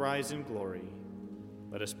peace and rise in glory,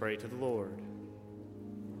 let us pray to the Lord.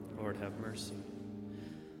 Lord, have mercy.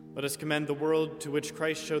 Let us commend the world to which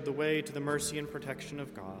Christ showed the way to the mercy and protection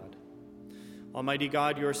of God. Almighty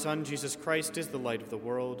God, your Son, Jesus Christ, is the light of the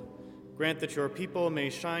world. Grant that your people may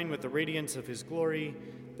shine with the radiance of his glory,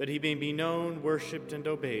 that he may be known, worshipped, and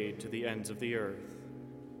obeyed to the ends of the earth,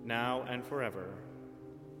 now and forever.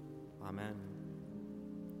 Amen.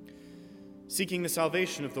 Seeking the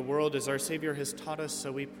salvation of the world as our Savior has taught us,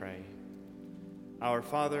 so we pray. Our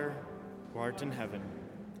Father, who art in heaven,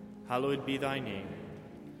 hallowed be thy name.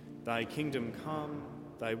 Thy kingdom come,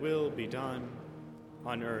 thy will be done,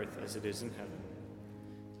 on earth as it is in heaven.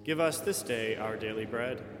 Give us this day our daily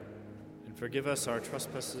bread, and forgive us our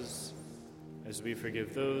trespasses, as we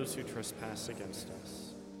forgive those who trespass against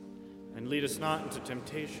us. And lead us not into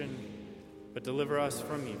temptation, but deliver us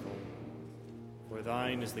from evil. For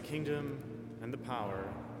thine is the kingdom, and the power,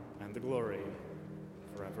 and the glory,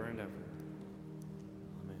 forever and ever.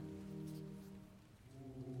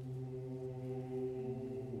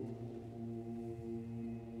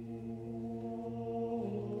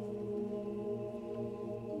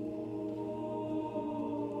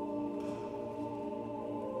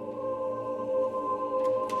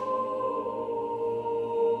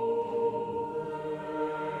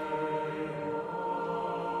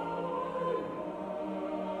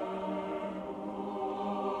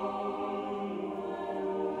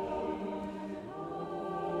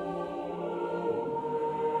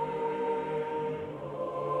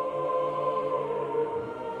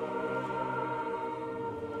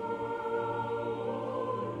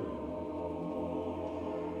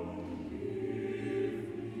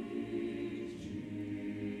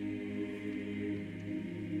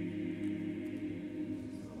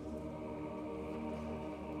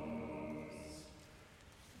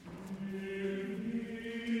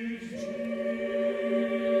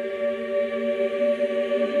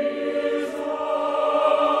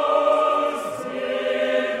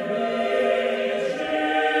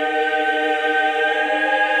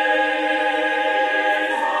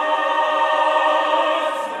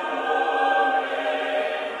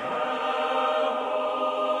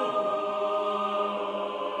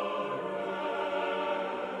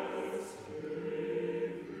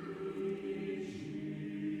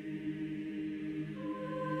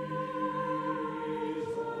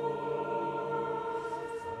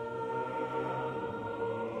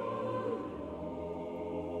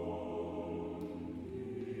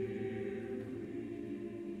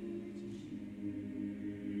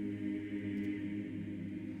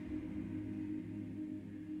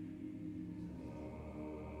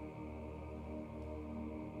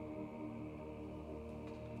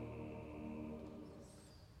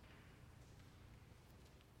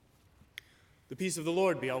 The peace of the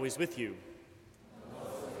Lord be always with you.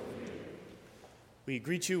 We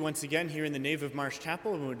greet you once again here in the nave of Marsh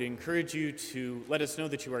Chapel and would encourage you to let us know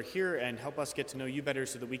that you are here and help us get to know you better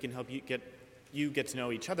so that we can help you get to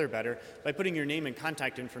know each other better by putting your name and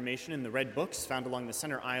contact information in the red books found along the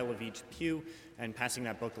center aisle of each pew and passing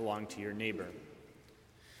that book along to your neighbor.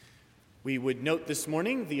 We would note this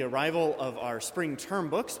morning the arrival of our spring term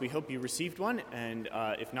books. We hope you received one, and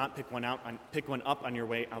if not, pick one up on your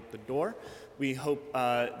way out the door. We hope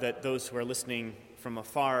that those who are listening from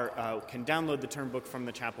afar can download the term book from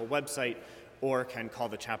the chapel website or can call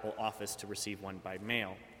the chapel office to receive one by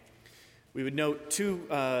mail. We would note two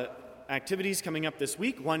activities coming up this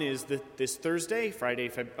week. One is this Thursday,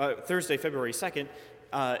 February 2nd,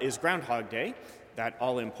 is Groundhog Day, that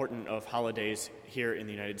all-important of holidays here in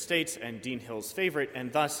the United States, and Dean Hill's favorite,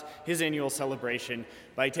 and thus his annual celebration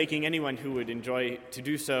by taking anyone who would enjoy to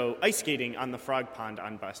do so ice skating on the Frog Pond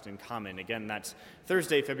on Boston Common. Again, that's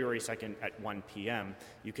Thursday, February 2nd at 1 p.m.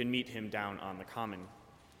 You can meet him down on the Common.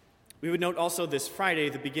 We would note also this Friday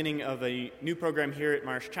the beginning of a new program here at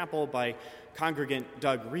Marsh Chapel by congregant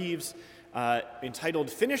Doug Reeves. entitled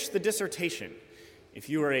Finish the Dissertation. If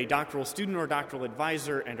you are a doctoral student or doctoral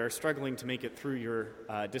advisor and are struggling to make it through your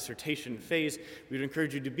dissertation phase, we would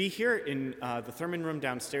encourage you to be here in the Thurman Room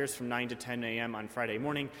downstairs from 9 to 10 a.m. on Friday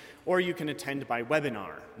morning, or you can attend by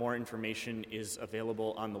webinar. More information is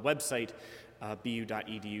available on the website,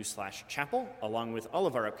 bu.edu/chapel, along with all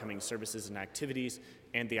of our upcoming services and activities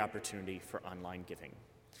and the opportunity for online giving.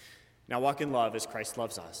 Now walk in love as Christ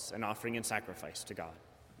loves us, an offering and sacrifice to God.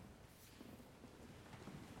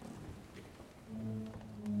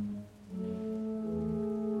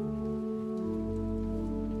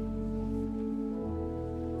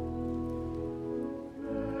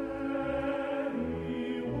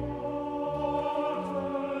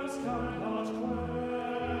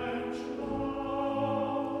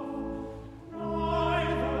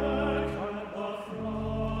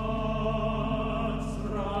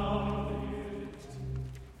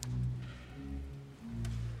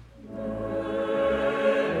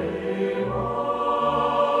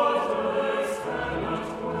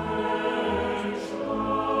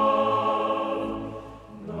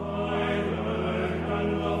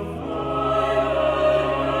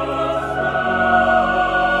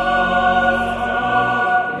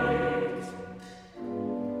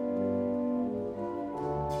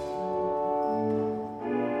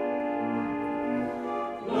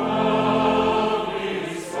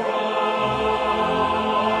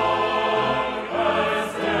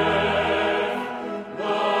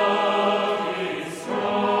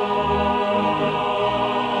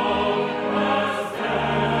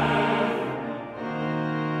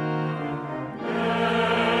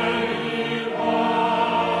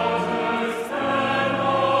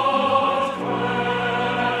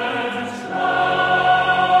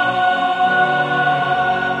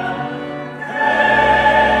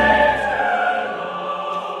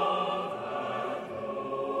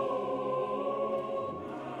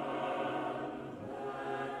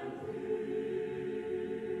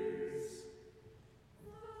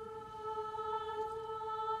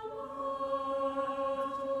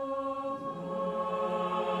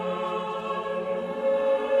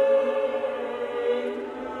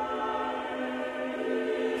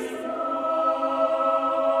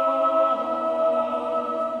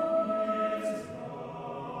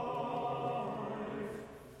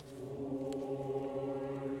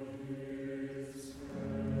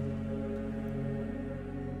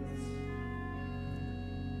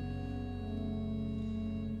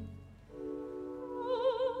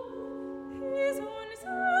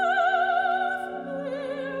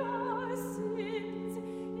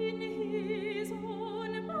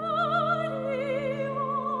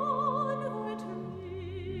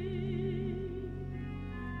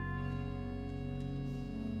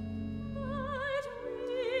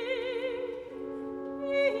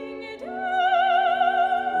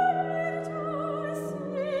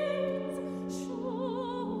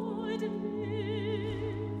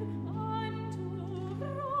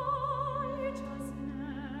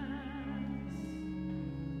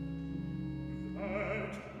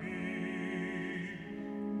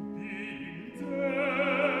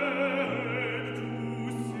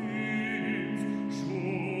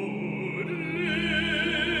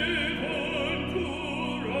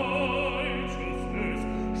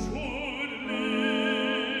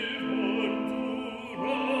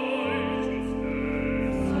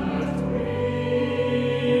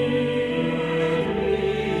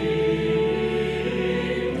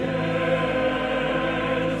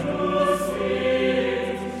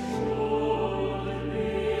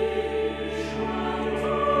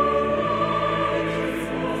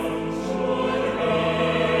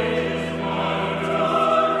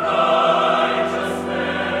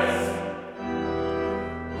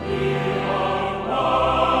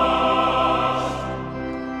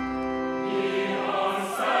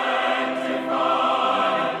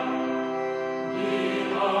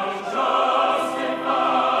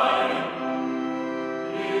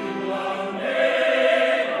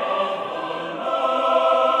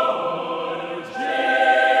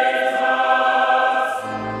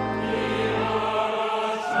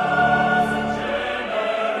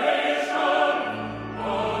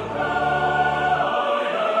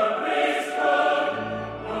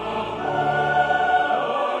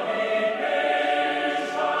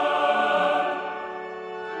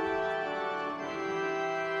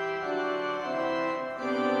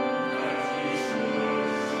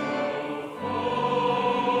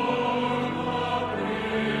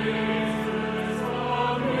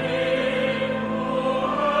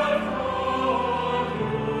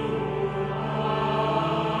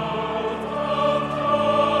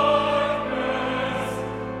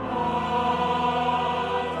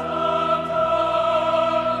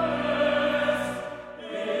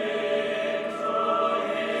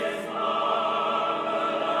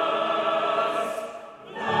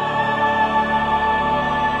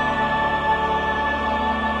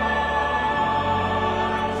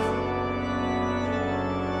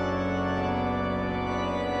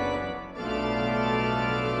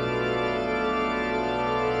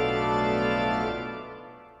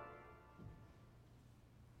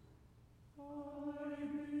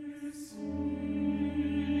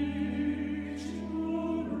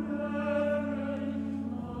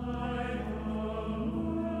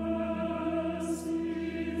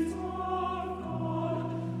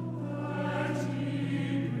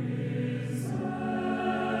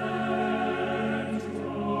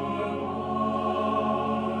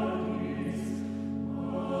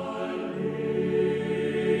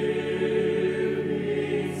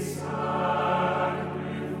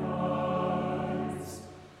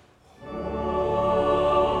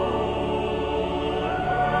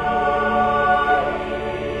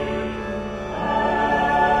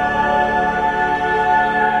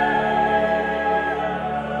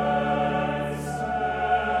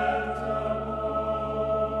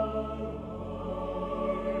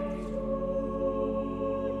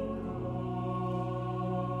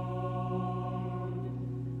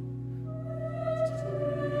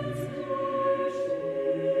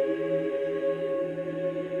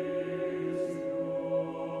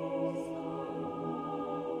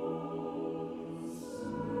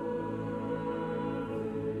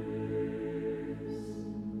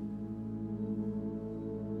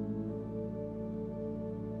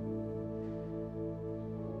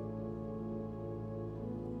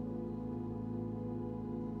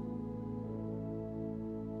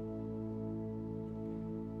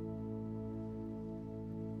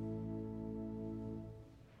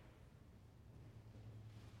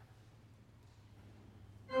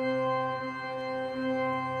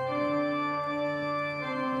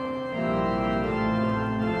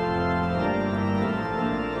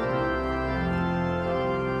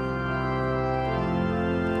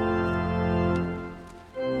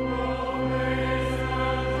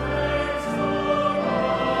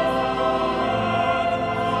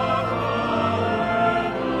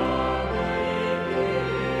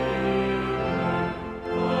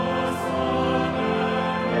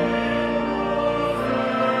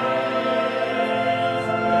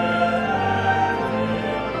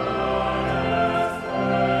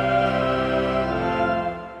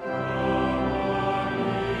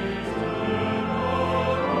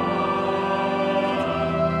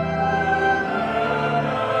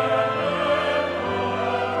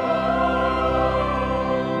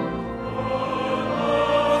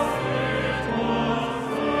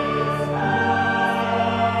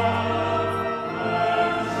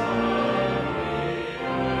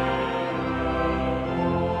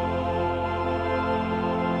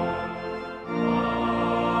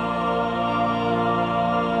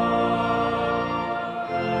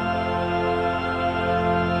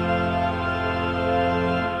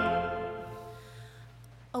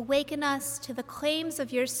 Awaken us to the claims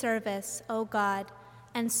of your service, O God,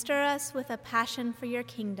 and stir us with a passion for your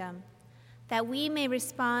kingdom, that we may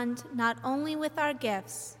respond not only with our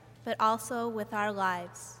gifts, but also with our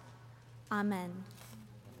lives. Amen.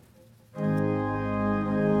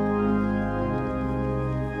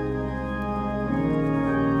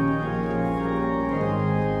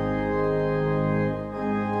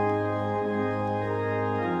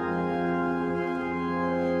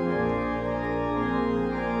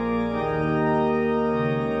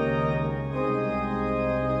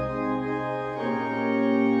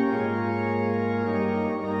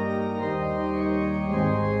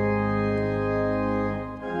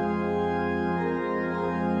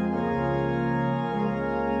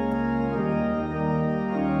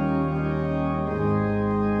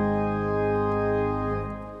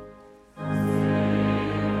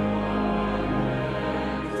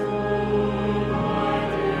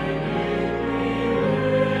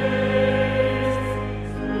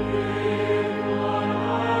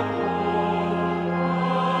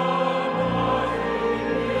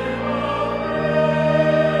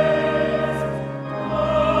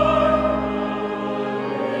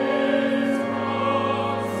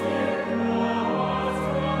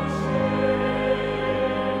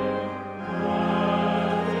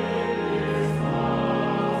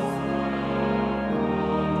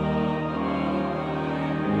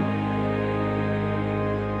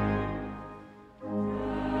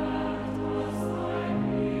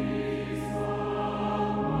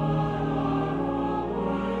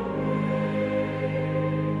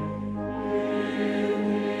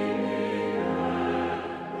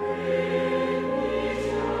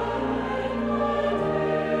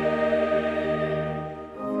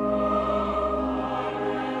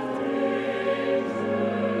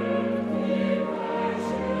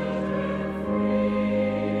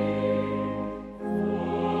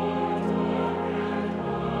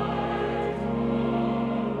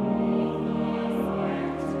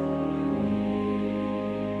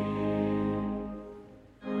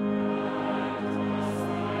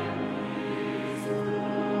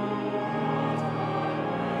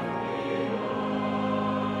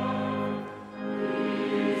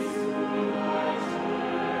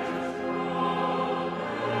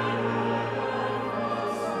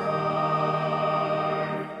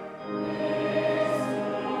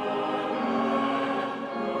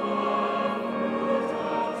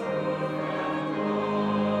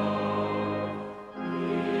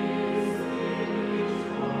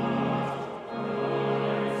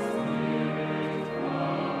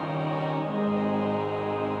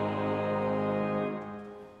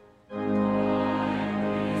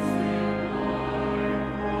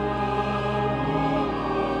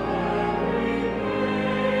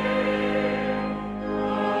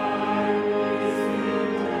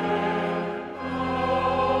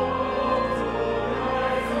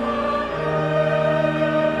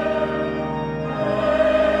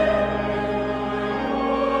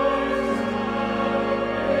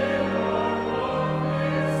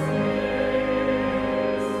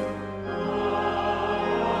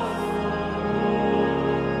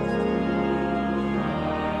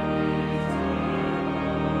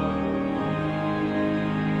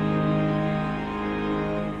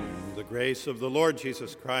 Grace of the Lord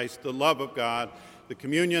Jesus Christ, the love of God, the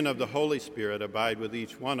communion of the Holy Spirit abide with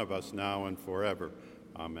each one of us now and forever.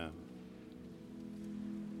 Amen.